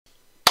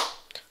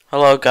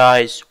Hello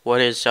guys,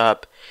 what is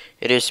up?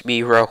 It is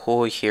me,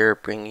 Rahul, here,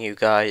 bringing you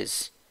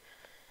guys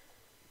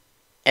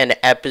an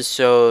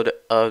episode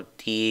of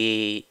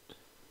the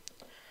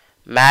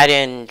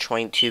Madden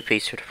 22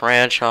 Face with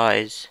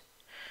franchise.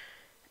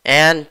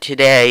 And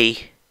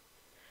today,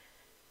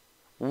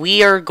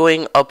 we are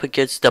going up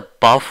against the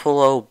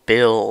Buffalo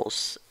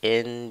Bills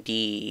in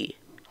the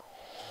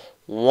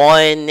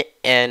one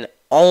and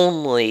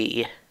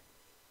only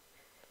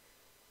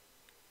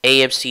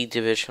AFC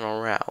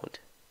divisional round.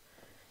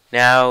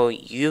 Now,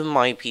 you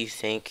might be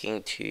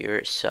thinking to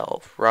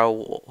yourself,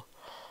 Raul,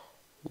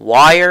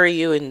 why are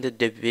you in the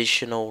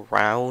divisional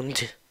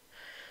round?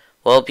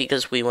 Well,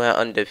 because we went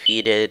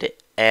undefeated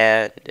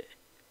and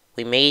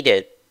we made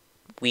it.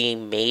 We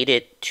made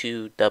it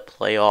to the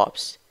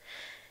playoffs.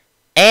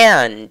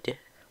 And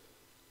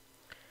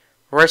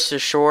rest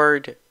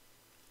assured,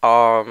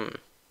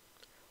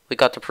 we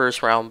got the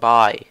first round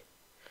bye.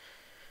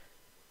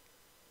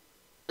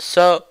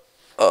 So,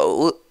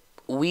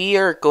 we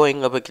are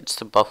going up against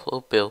the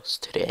Buffalo Bills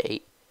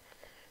today.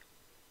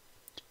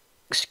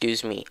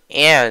 Excuse me.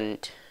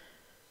 And,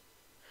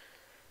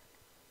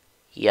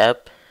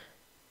 yep,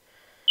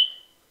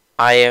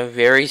 I am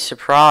very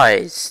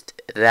surprised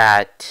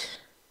that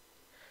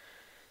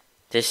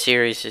this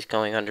series is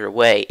going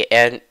underway.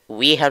 And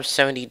we have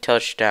 70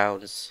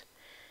 touchdowns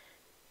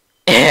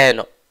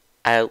and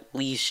at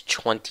least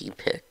 20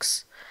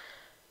 picks.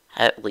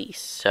 At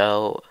least.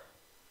 So,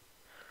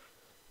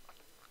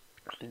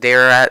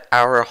 they're at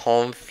our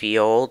home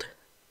field.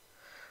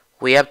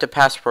 We have to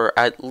pass for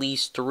at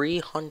least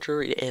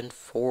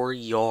 304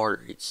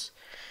 yards.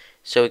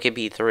 So it could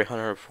be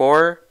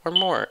 304 or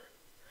more.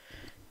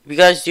 If you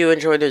guys do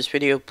enjoy this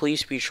video,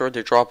 please be sure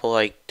to drop a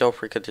like. Don't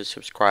forget to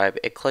subscribe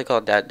and click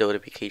on that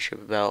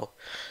notification bell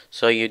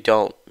so you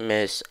don't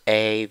miss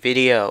a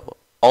video.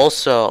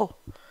 Also,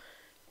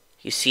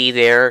 you see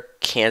there,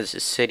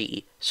 Kansas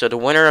City. So the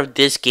winner of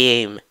this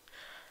game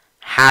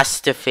has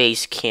to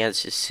face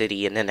Kansas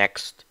City in the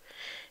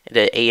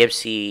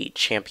AFC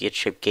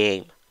Championship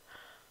game.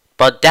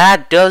 But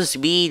that does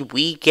mean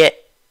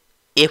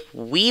if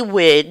we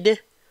win,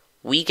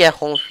 we get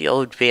home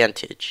field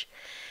advantage.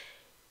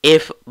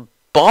 If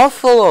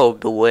Buffalo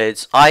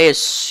wins, I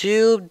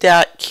assume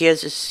that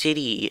Kansas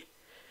City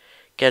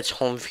gets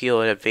home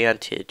field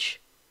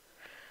advantage.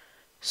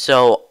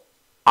 So,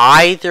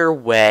 either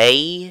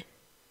way,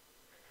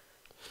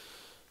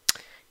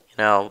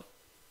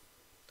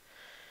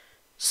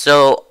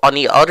 so on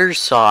the other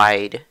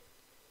side,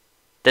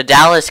 the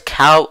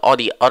on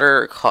the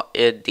other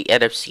in the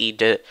NFC,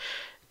 the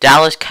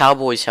Dallas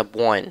Cowboys have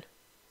won.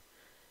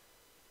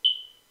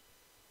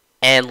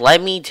 And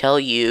let me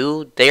tell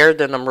you, they're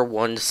the number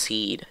 1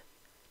 seed.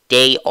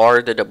 They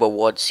are the number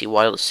 1 seed,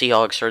 while the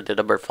Seahawks are the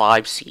number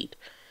 5 seed.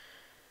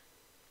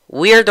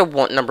 We're the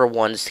number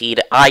 1 seed.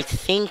 I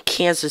think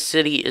Kansas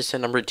City is the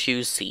number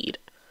 2 seed.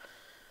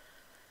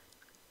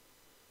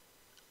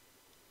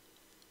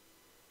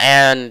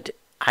 And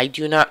I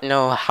do not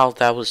know how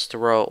that was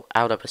thrown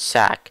out of a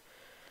sack.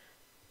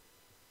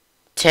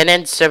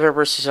 10-7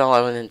 versus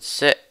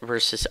 11-6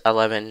 versus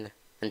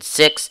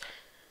 11-6.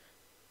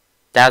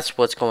 That's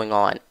what's going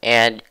on.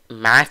 And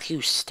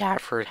Matthew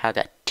Stafford had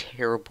a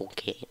terrible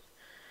game.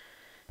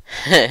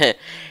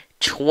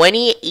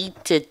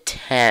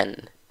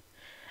 28-10.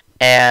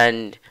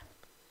 And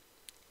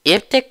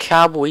if the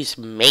Cowboys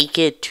make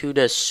it to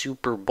the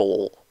Super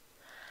Bowl,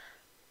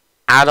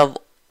 out of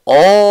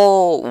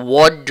all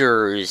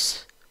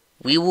wonders,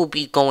 we will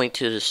be going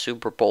to the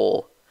Super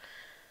Bowl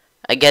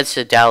against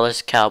the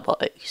Dallas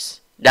Cowboys.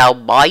 Now,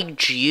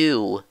 mind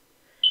you,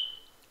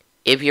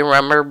 if you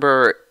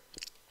remember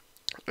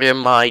in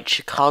my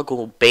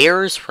Chicago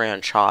Bears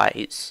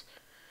franchise,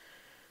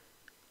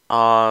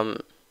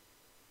 actually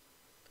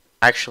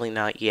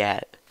not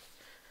yet.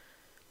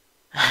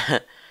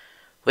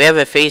 We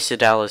haven't faced the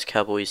Dallas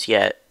Cowboys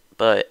yet,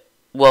 but,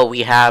 well,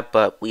 we have,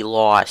 but we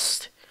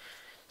lost.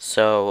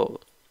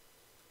 So,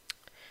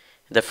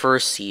 the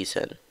first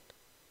season.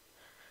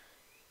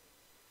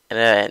 And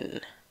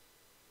then,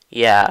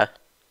 yeah.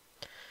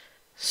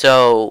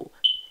 So,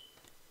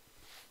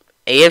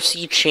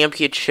 AFC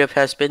Championship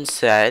has been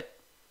set,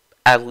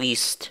 at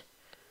least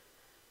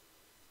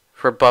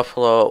for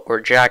Buffalo or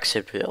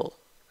Jacksonville.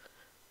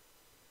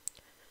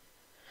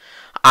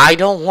 I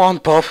don't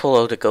want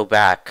Buffalo to go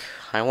back.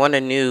 I want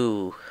a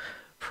new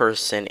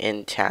person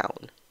in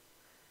town.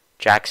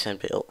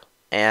 Jacksonville.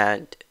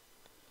 And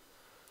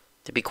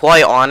to be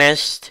quite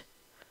honest,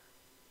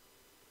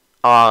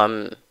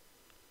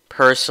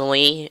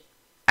 personally,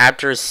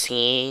 after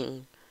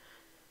seeing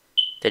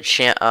the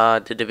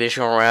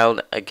divisional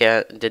round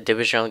again, the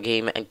divisional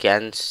game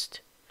against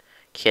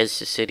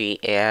Kansas City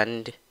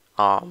and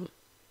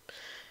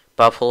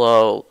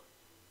Buffalo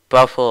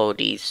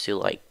needs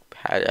to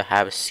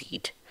have a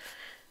seat,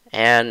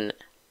 and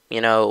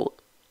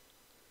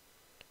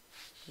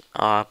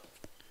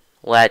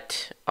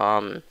let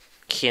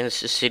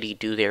Kansas City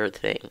do their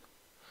thing.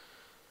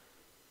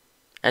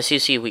 As you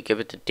see, we give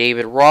it to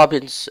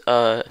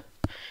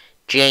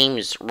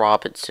James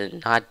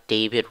Robinson, not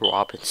David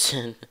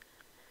Robinson.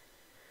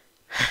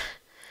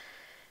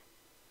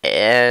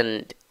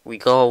 And we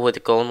go with the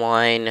goal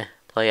line,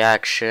 play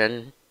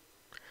action.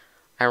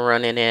 I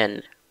run it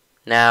in.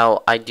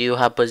 Now, I do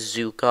have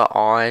Bazooka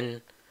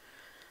on.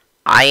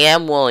 I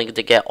am willing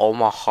to get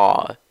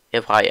Omaha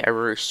if I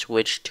ever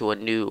switch to a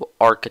new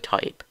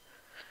archetype.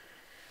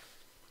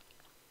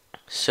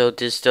 So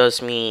this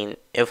does mean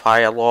if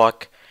I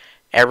unlock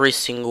every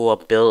single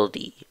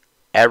ability,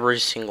 every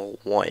single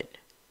one,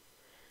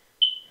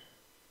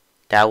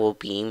 that will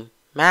be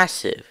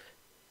massive.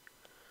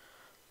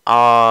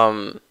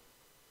 Madden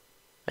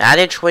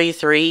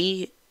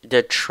 23,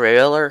 the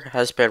trailer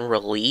has been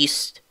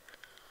released.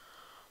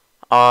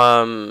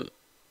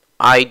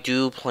 I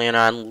do plan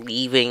on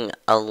leaving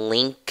a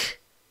link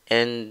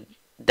in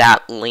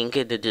that link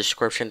in the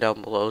description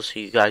down below so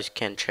you guys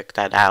can check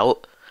that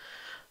out.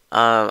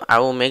 I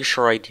will make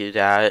sure I do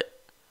that.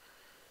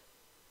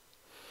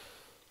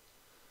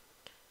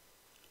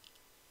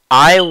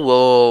 I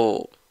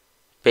will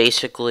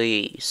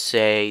basically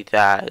say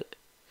that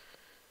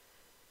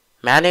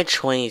Madden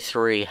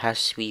 23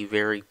 has to be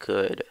very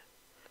good.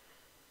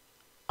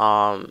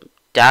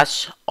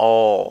 That's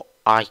all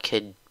I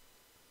could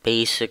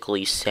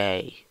basically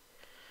say.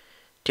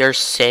 They're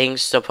saying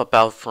stuff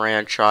about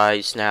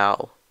franchise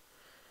now.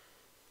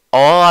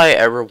 All I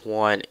ever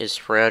want is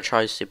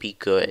franchise to be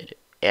good.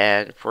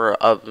 And for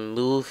a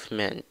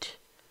movement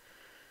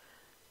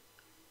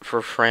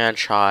for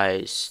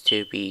franchise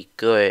to be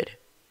good.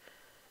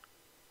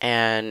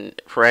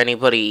 And for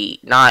anybody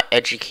not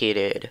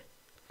educated,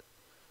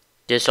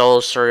 this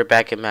all started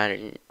back in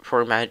Madden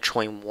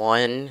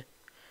 21.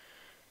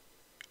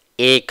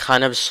 It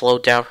kind of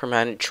slowed down for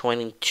Madden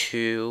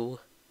 22.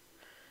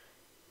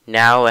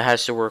 Now it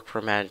has to work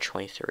for Madden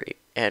 23.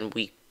 And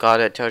we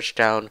got a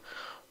touchdown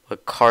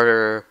with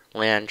Carter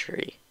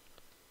Landry.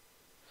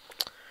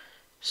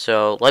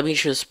 So let me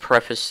just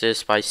preface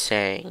this by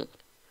saying,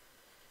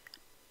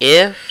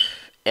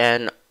 if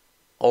and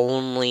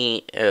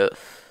only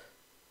if,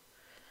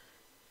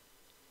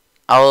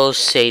 I will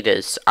say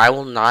this, I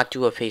will not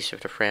do a face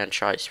of the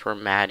franchise for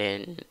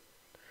Madden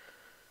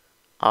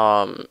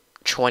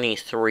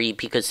 23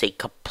 because they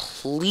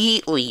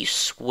completely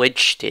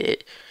switched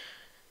it.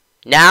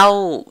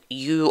 Now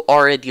you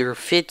are in your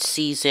 5th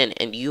season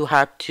and you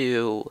have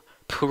to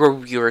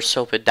prove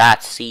yourself in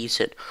that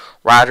season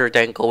rather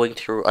than going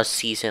through a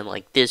season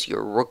like this,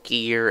 your rookie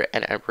year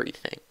and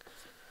everything.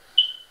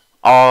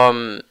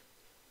 That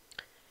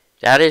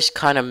is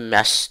kind of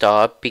messed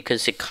up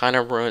because it kind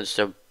of ruins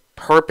the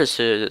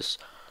purposes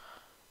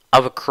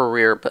of a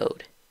career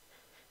mode.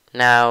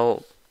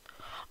 Now,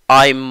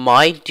 I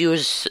might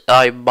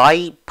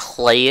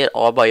play it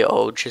on my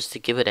own just to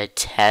give it a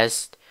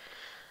test.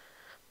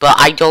 But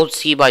I don't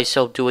see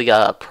myself doing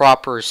a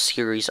proper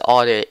series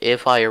on it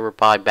if I ever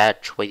buy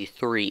Madden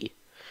 23.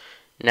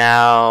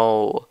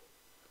 Now,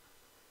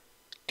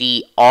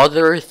 the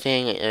other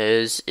thing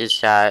is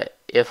that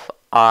if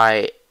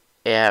I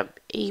am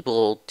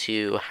able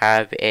to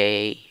have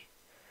a,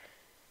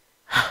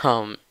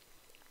 I'm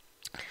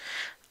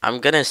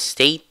gonna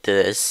state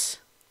this,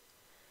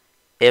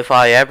 if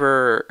I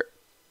ever,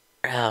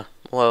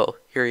 whoa,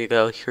 here you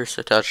go, here's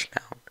the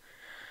touchdown.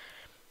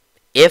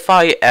 If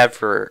I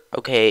ever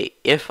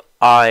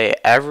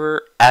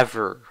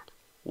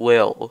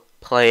will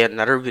play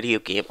another video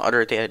game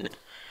other than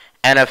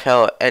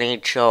NFL,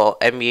 NHL,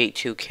 NBA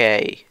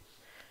 2K,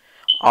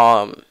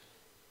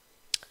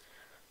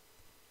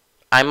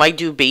 I might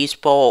do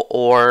baseball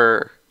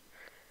or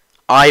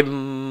I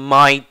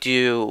might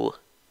do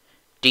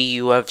the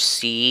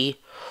UFC,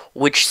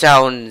 which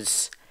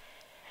sounds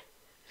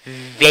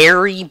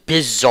very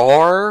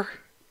bizarre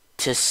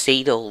to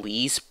say the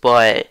least,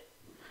 but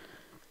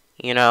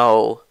you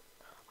know,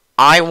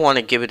 I want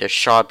to give it a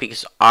shot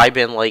because I've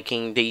been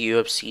liking the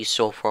UFC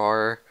so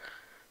far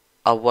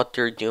of what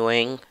they're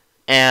doing.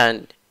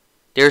 And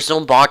there's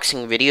no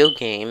boxing video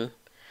game,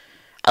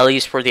 at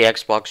least for the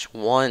Xbox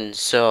One,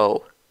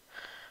 so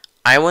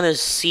I want to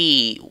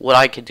see what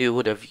I can do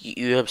with a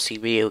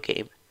UFC video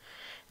game.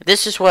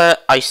 This is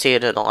what I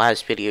stated in the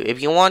last video.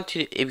 If you want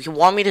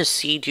me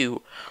to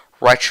do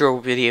retro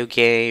video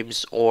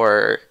games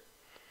or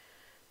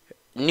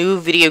new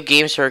video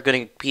games are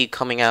going to be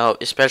coming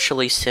out,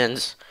 especially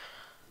since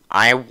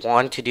I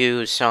want to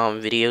do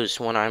some videos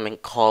when I'm in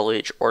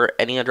college or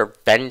any other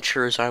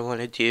ventures I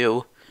want to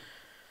do.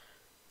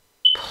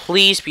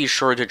 Please be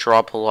sure to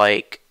drop a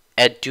like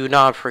and do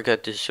not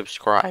forget to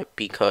subscribe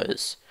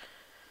because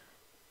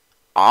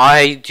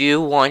I do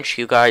want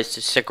you guys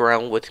to stick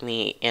around with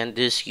me in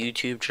this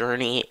YouTube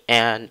journey,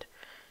 and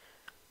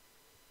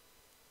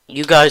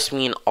you guys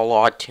mean a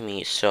lot to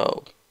me,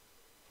 so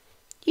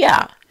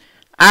yeah.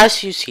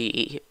 As you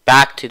see,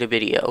 back to the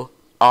video,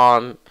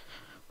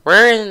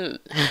 we're in,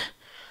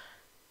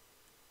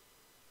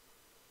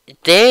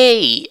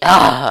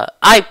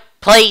 I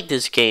played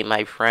this game,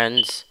 my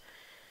friends,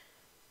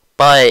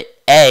 but,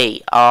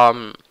 hey,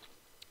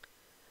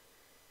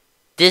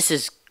 this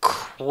is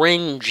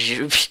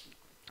cringe,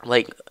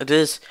 like,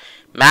 this,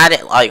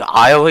 Madden, like,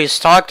 I always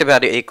talked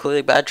about it,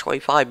 including Madden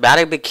 25,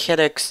 Madden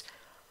mechanics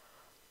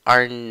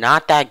are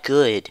not that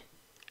good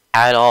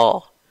at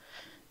all.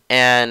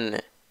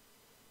 And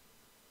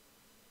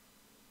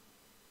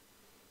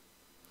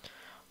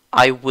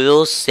I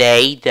will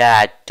say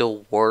that the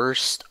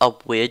worst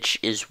of which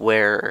is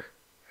where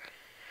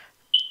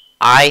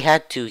I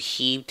had to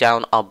heave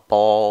down a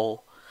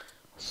ball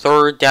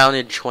third down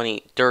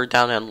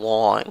and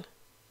long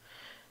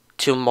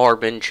to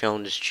Marvin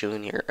Jones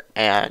Jr.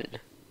 And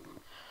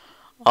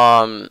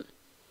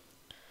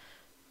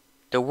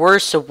the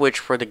worst of which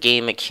for the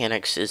game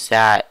mechanics is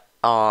that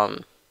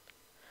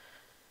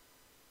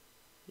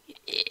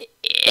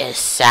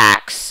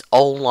sacks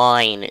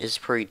O-line is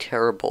pretty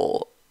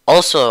terrible.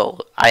 Also,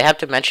 I have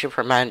to mention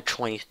for Madden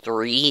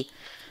 23,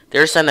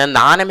 there's an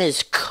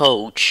anonymous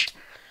coach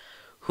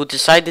who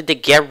decided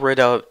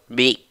to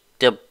make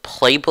the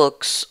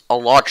playbooks a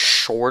lot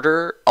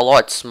shorter, a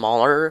lot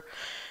smaller,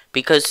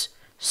 because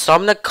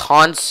some of the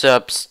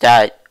concepts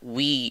that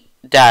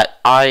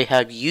I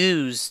have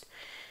used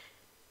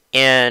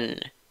in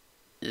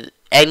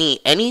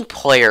any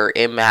player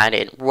in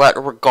Madden,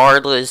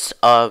 regardless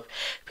of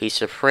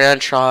piece of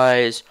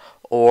franchise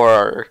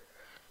or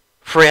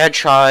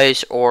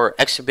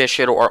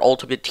exhibition or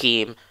ultimate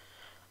team,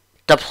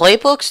 the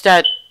playbooks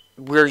that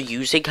we're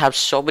using have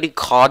so many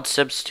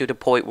concepts to the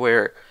point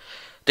where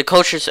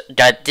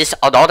this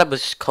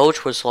anonymous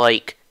coach was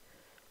like,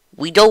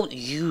 we don't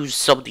use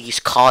some of these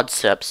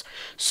concepts,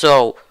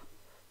 so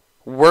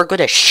we're going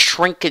to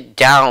shrink it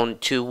down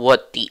to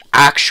what the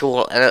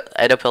actual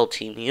NFL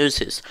team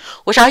uses.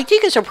 Which I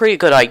think is a pretty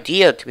good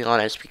idea, to be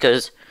honest,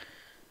 because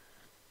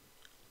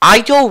I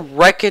don't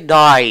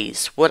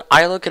recognize, when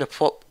I look at a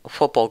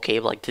football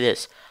game like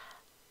this,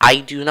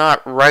 I do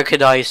not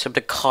recognize some of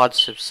the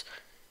concepts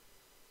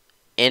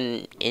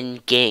in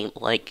game.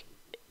 Like,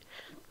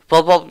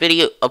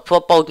 a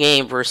football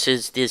game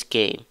versus this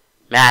game,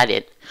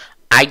 Madden.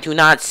 I do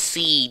not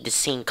see the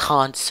same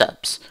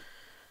concepts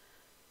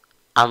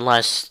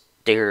unless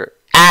they're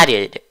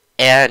added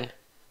and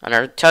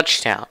another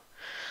touchdown.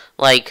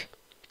 Like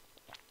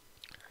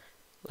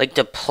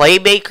the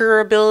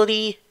playmaker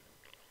ability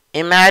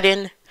in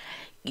Madden,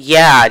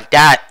 yeah,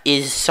 that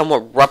is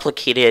somewhat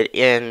replicated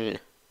in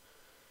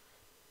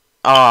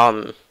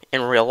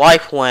real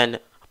life when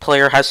a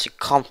player has to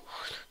come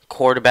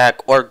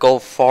quarterback or go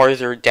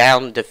farther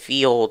down the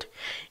field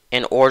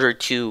in order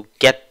to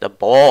get the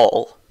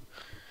ball.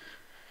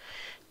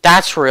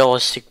 That's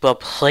realistic, but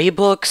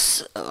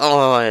playbooks,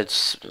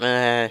 it's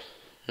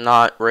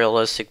not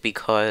realistic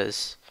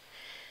because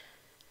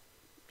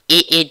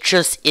it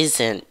just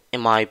isn't, in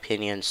my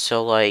opinion.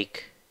 So,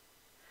 like,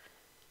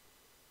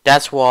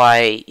 that's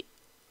why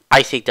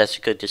I think that's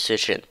a good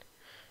decision.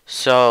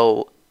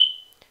 So,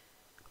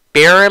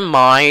 bear in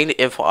mind,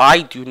 if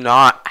I do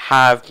not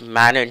have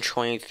Madden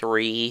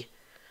 23,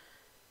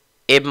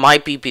 it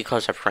might be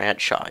because of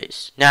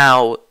franchise.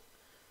 Now,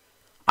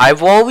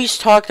 I've always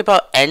talked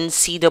about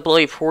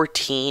NCAA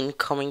 14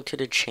 coming to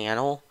the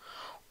channel,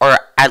 or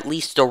at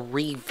least a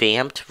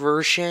revamped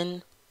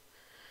version.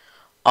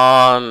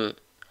 I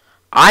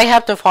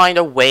have to find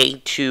a way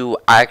to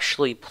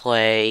actually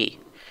play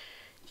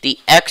the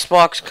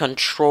Xbox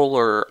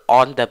controller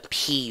on the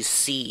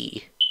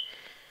PC,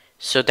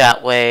 so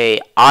that way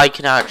I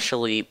can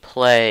actually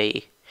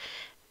play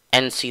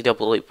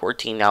NCAA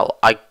 14. Now,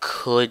 I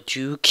could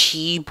do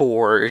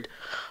keyboard,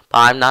 but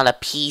I'm not a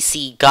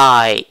PC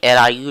guy, and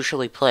I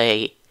usually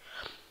play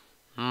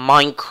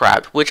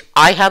Minecraft, which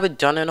I haven't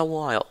done in a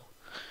while.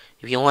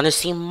 If you want to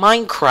see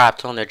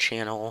Minecraft on the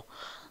channel,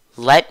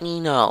 let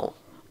me know.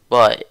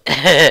 But,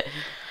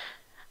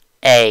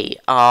 hey,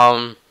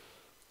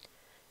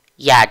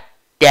 yeah,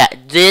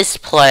 this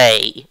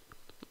play,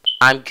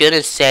 I'm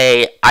gonna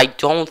say, I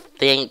don't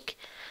think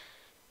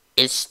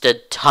it's the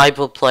type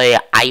of play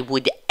I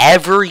would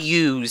ever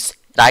use.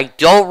 I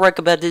don't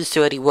recommend this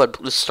to anyone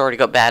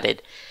starting up Madden.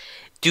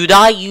 Do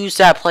not use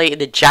that play in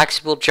the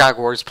Jacksonville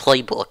Jaguars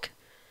playbook.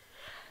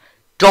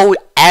 Don't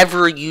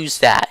ever use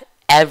that.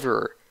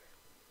 Ever.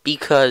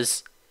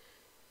 Because,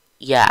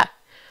 yeah,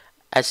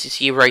 as you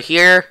see right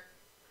here,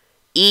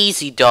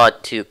 easy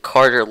dot to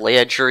Carter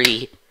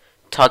Landry,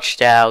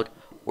 touchdown.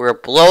 We're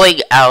blowing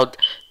out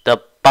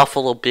the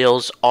Buffalo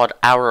Bills on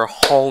our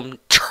home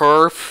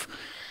turf.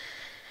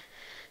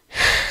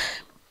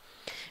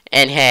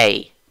 And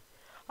hey,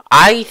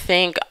 I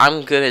think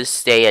I'm gonna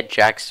stay at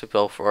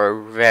Jacksonville for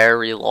a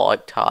very long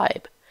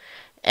time.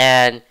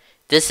 And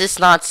this is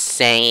not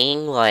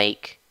saying,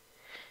 like,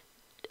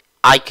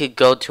 I could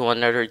go to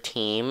another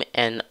team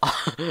and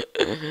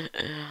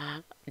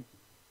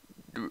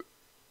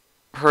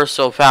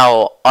personal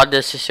foul,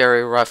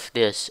 unnecessary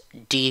roughness,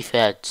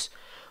 defense.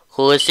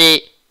 Who is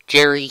it?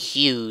 Jerry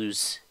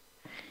Hughes.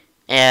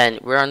 And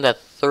we're on the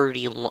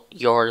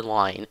 30-yard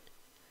line.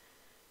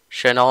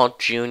 Chenault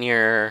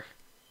Jr.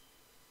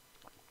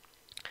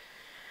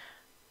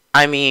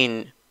 I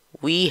mean,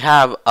 we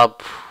have a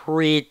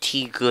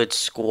pretty good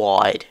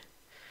squad.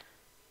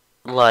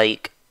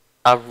 Like,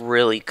 a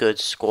really good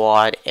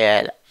squad,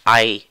 and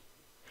I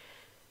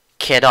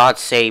cannot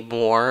say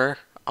more.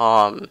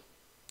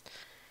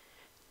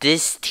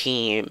 This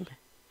team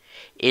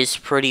is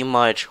pretty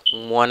much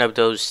one of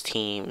those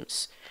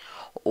teams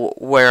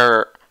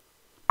where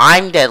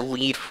I'm the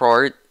lead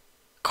for it.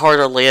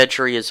 Carter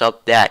Landry is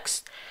up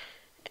next.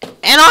 And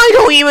I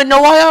don't even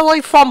know why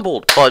I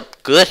fumbled,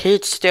 but good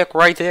hit stick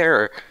right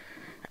there.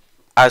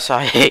 As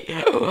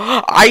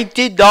I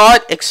did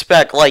not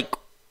expect, like,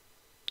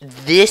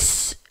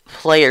 this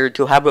player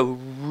to have a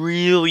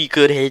really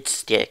good hit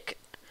stick.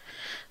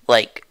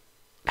 Like,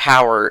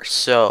 power,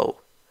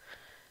 so.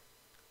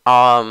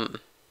 Now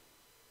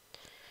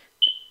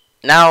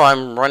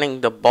I'm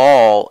running the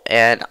ball,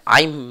 and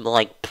I'm,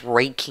 like,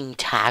 breaking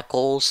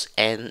tackles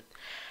and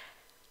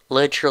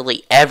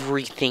literally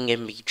everything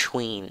in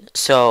between.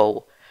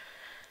 So,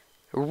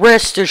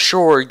 rest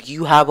assured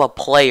you have a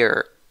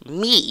player,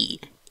 me,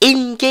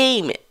 in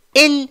game,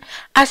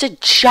 as a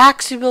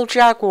Jacksonville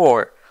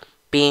Jaguar,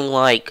 being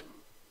like,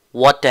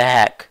 what the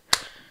heck?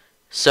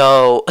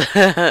 So,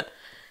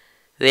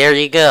 there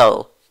you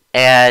go.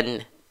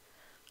 And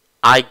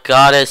I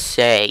gotta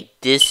say,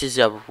 this is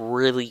a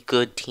really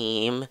good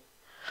team.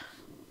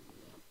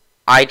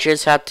 I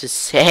just have to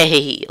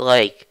say,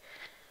 like,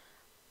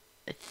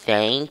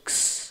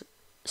 thanks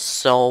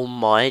so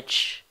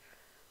much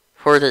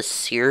for the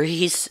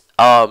series.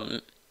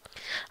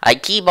 I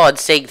keep on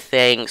saying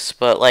thanks,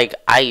 but, like,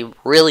 I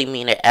really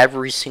mean it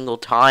every single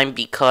time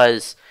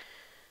because,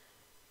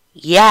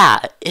 yeah,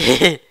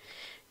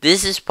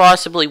 this is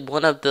possibly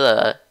one of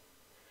the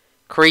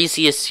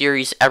craziest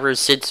series ever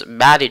since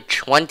Madden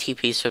 20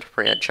 piece of the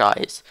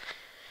franchise.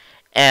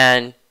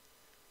 And,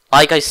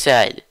 like I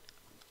said,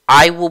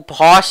 I will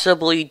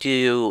possibly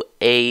do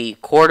a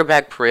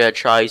quarterback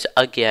franchise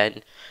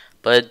again,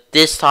 but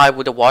this time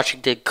with the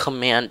Washington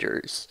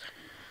Commanders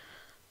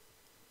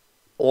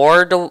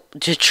or the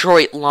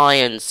Detroit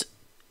Lions.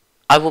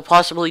 I will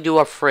possibly do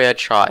a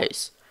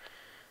franchise,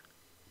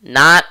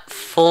 not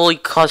fully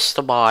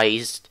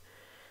customized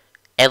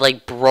and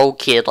like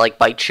broken like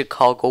by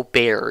Chicago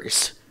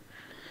Bears,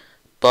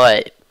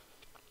 but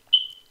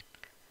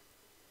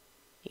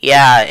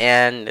yeah,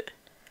 and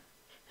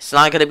it's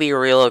not gonna be a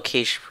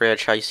relocation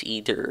franchise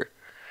either.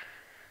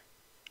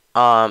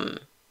 But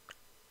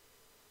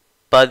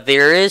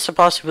there is a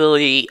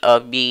possibility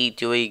of me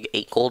doing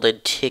a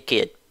golden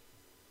ticket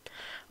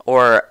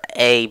or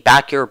a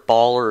backyard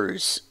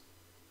ballers,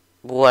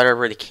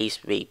 whatever the case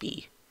may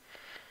be.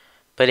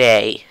 But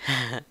hey,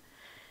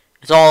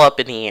 it's all up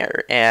in the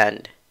air,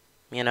 and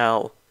you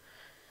know,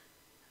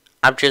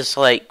 I'm just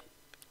like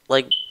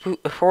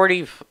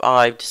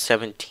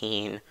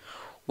 45-17.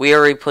 We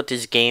already put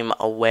this game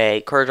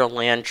away. Carter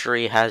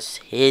Landry has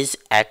his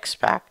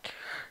X-Pact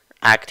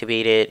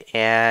activated,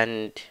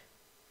 and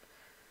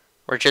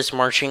we're just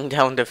marching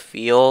down the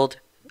field.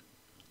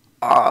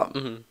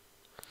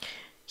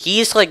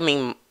 He's like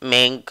my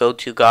main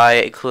go-to guy,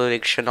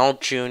 including Chanel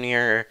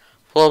Jr.,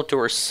 flow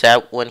to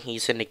set when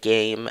he's in the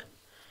game.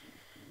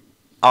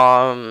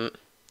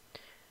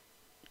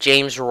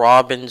 James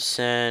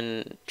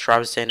Robinson,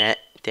 Travis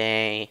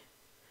Day,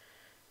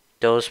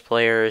 those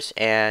players,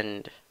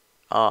 and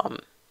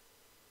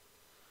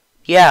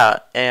yeah,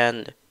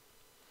 and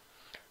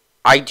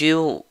I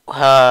do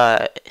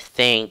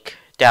think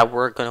that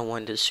we're gonna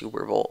win the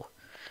Super Bowl.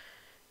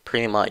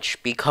 Pretty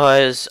much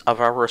because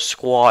of our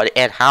squad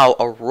and how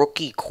a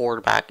rookie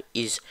quarterback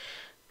is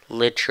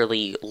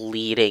literally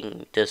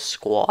leading the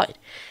squad.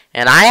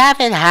 And I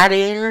haven't had an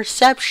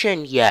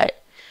interception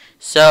yet.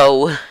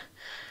 So,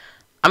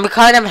 I'm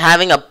kind of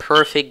having a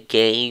perfect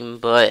game,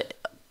 but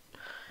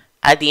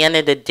at the end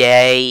of the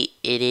day,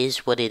 it is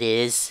what it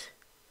is.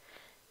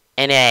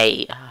 And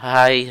hey,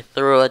 I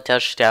threw a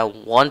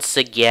touchdown once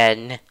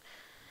again.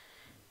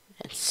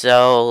 And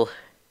so,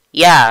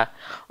 yeah,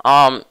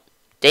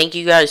 thank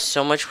you guys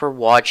so much for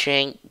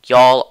watching.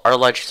 Y'all are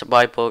legends of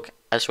my book,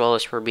 as well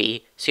as for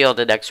me. See you on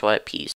the next one. Peace.